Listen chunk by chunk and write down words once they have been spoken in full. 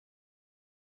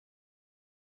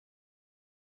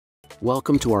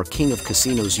Welcome to our King of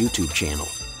Casinos YouTube channel.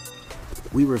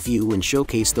 We review and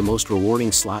showcase the most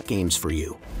rewarding slot games for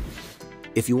you.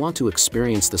 If you want to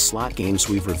experience the slot games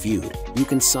we've reviewed, you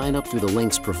can sign up through the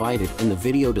links provided in the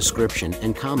video description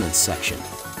and comments section.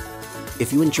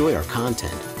 If you enjoy our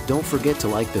content, don't forget to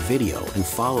like the video and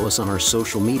follow us on our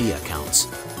social media accounts.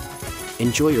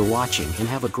 Enjoy your watching and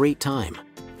have a great time.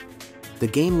 The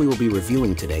game we will be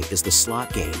reviewing today is the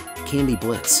slot game, Candy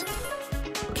Blitz.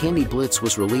 Candy Blitz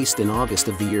was released in August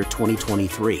of the year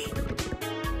 2023.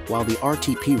 While the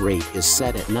RTP rate is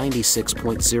set at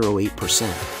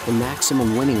 96.08%, the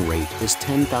maximum winning rate is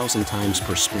 10,000 times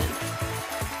per spin.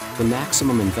 The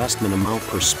maximum investment amount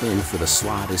per spin for the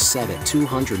slot is set at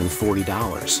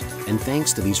 $240, and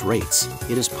thanks to these rates,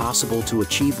 it is possible to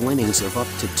achieve winnings of up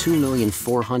to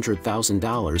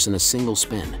 $2,400,000 in a single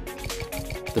spin.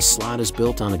 The slot is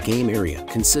built on a game area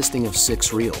consisting of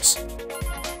 6 reels.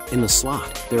 In the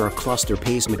slot, there are cluster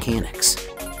pays mechanics.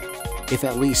 If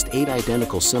at least 8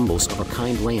 identical symbols of a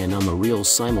kind land on the reels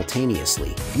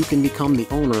simultaneously, you can become the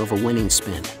owner of a winning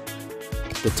spin.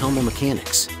 The tumble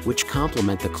mechanics, which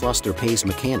complement the cluster pays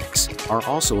mechanics, are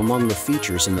also among the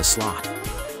features in the slot.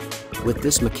 With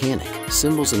this mechanic,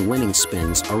 symbols and winning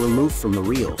spins are removed from the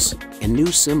reels, and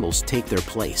new symbols take their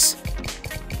place.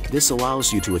 This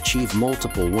allows you to achieve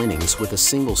multiple winnings with a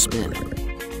single spin.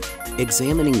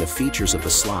 Examining the features of the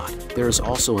slot, there is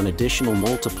also an additional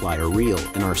multiplier reel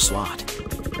in our slot.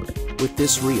 With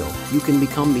this reel, you can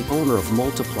become the owner of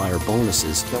multiplier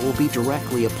bonuses that will be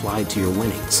directly applied to your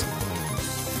winnings.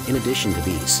 In addition to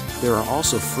these, there are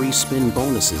also free spin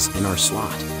bonuses in our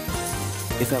slot.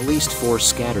 If at least 4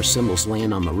 scatter symbols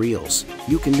land on the reels,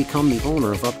 you can become the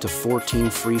owner of up to 14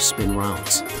 free spin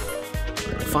rounds.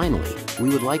 Finally, we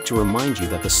would like to remind you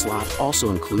that the slot also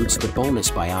includes the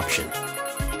bonus buy option.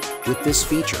 With this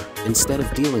feature, instead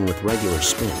of dealing with regular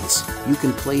spins, you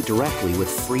can play directly with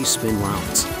free spin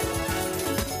rounds.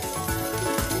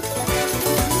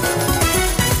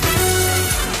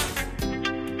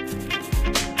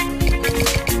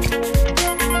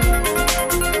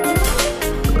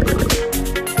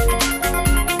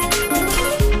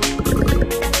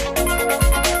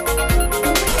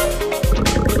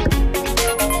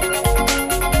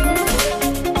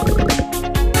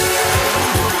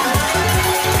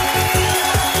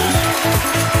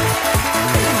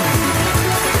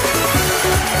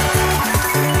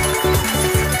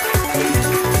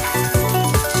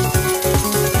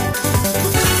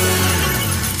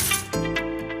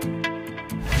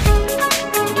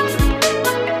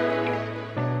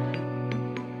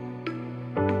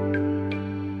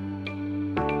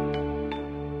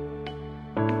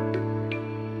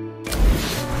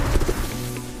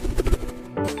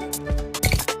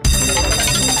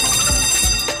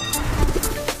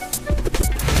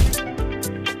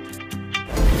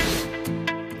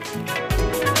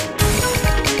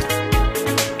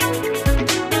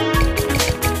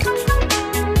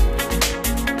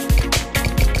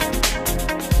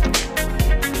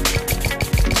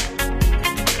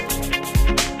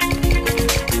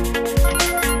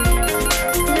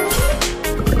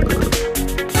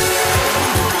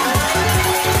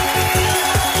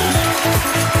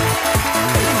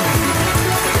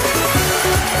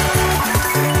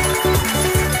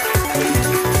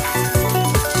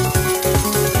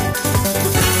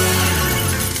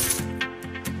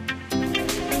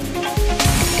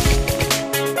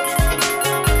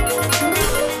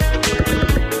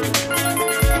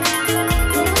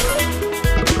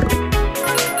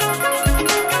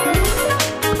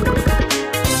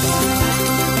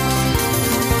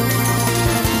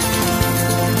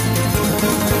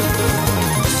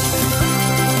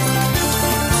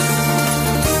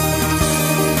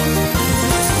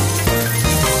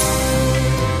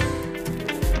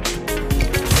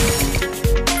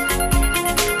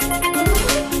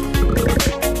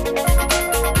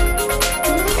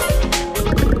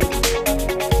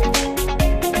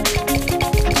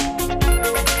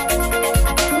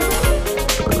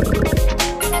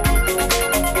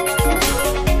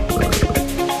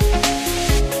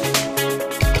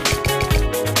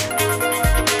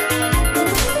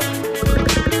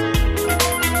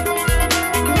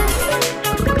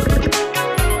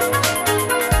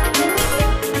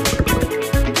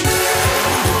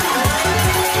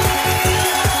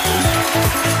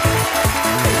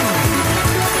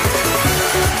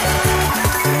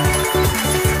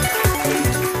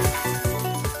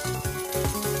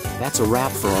 That's a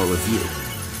wrap for our review.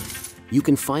 You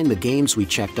can find the games we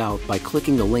checked out by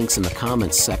clicking the links in the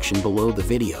comments section below the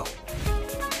video.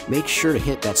 Make sure to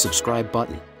hit that subscribe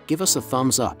button, give us a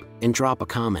thumbs up, and drop a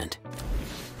comment.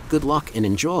 Good luck and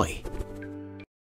enjoy!